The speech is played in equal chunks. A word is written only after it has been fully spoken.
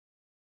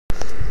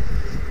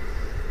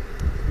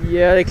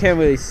Yeah, they can't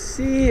really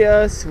see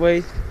us.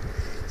 Wait.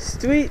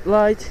 Street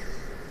light.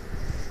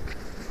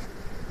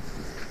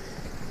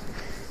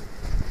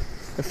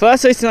 The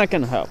flashlight's not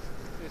gonna help.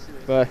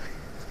 But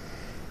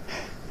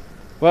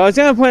well, I was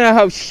gonna point out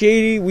how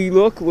shady we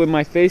look with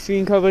my face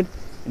being covered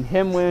and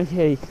him wearing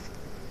a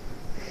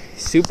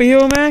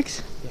superhero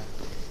mask. Yeah.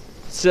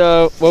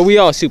 So, well, we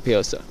all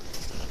superheroes, so.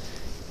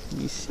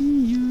 Let me see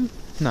you.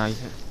 No, you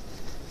can't.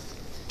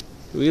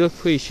 We look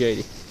pretty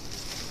shady.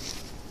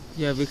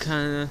 Yeah, we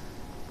kinda.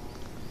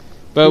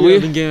 But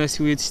We've been giving us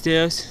weird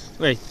stares.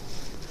 Wait.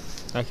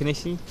 Can they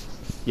see?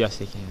 Yes,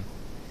 they can.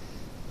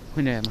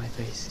 Point at my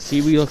face. See,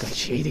 we look like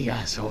shady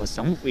assholes,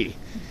 don't we?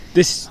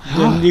 This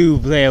the new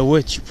Blair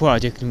Witch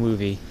Project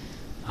movie.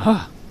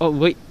 Oh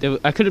wait,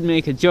 I could have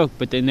made a joke,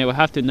 but then they would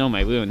have to know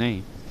my real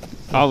name,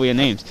 all real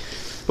names.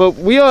 But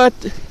we are at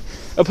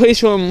a place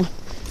from,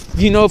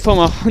 from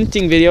a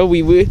hunting video.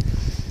 We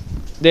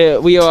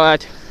are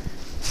at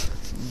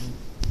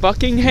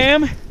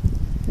Buckingham.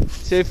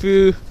 So if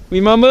you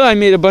remember, I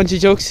made a bunch of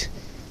jokes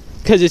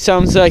because it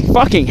sounds like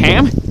fucking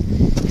ham,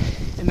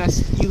 And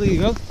that's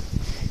illegal.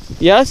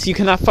 Yes, you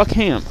cannot fuck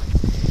ham.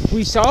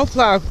 We saw a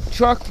plow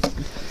truck.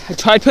 I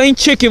tried playing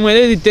chicken with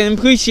it, didn't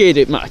appreciate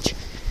it much.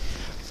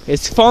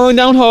 It's falling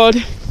down hard,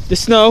 the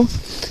snow,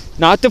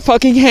 not the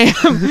fucking ham.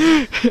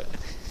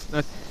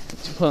 Not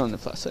to put on the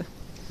plus side.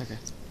 Okay.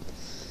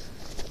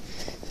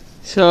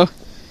 So,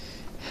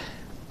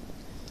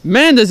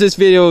 man, does this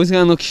video is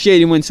gonna look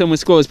shady when someone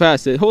scrolls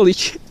past it. Holy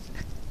shit.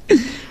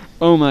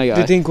 Oh my god.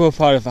 Do you think we're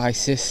part of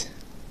ISIS?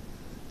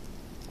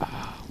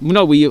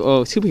 No, we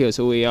are superheroes,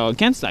 so we are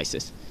against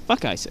ISIS.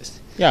 Fuck ISIS.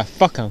 Yeah,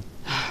 fuck them.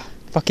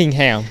 Fucking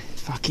ham.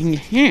 Fucking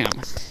ham.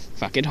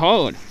 Fuck it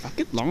hard. Fuck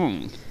it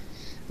long.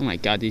 Oh my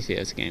god, these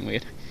videos are getting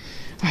weird.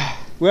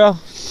 Well,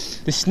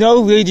 the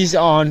snow rages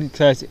on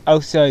because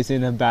Elsa is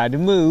in a bad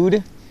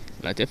mood.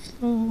 Let it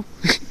flow.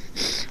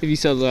 If you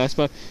saw the last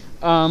part.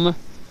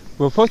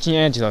 We're approaching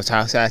Angelo's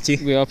house,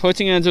 actually. We are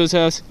approaching Angelo's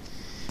house.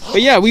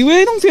 But yeah, we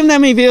really don't film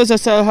that many videos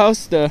outside our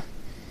house. If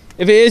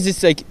it is,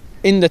 it's like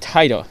in the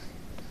title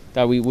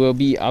that we will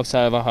be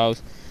outside of our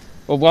house.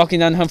 We're walking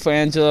down the hunt for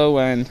Angelo,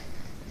 and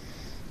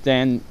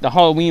then the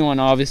Halloween one,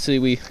 obviously,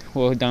 we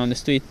were down the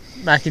street.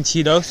 Mac and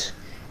Cheetos.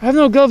 I have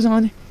no gloves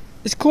on.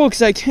 It's cool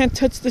because I can't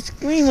touch the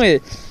screen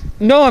with it.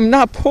 No, I'm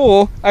not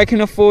poor. I can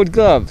afford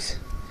gloves.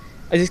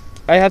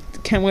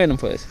 Can't wear them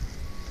for this.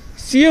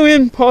 See you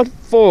in part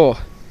 4.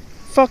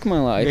 Fuck my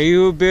life. Maybe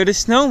we'll build a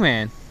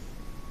snowman.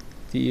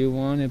 Do you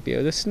want to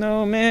build a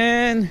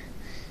snowman?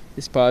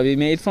 It's probably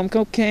made from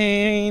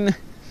cocaine.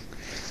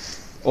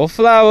 Or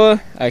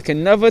flour. I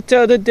can never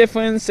tell the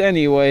difference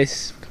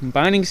anyways.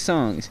 Combining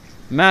songs.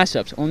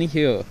 Mashups only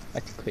here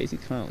at the Crazy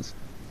Clowns.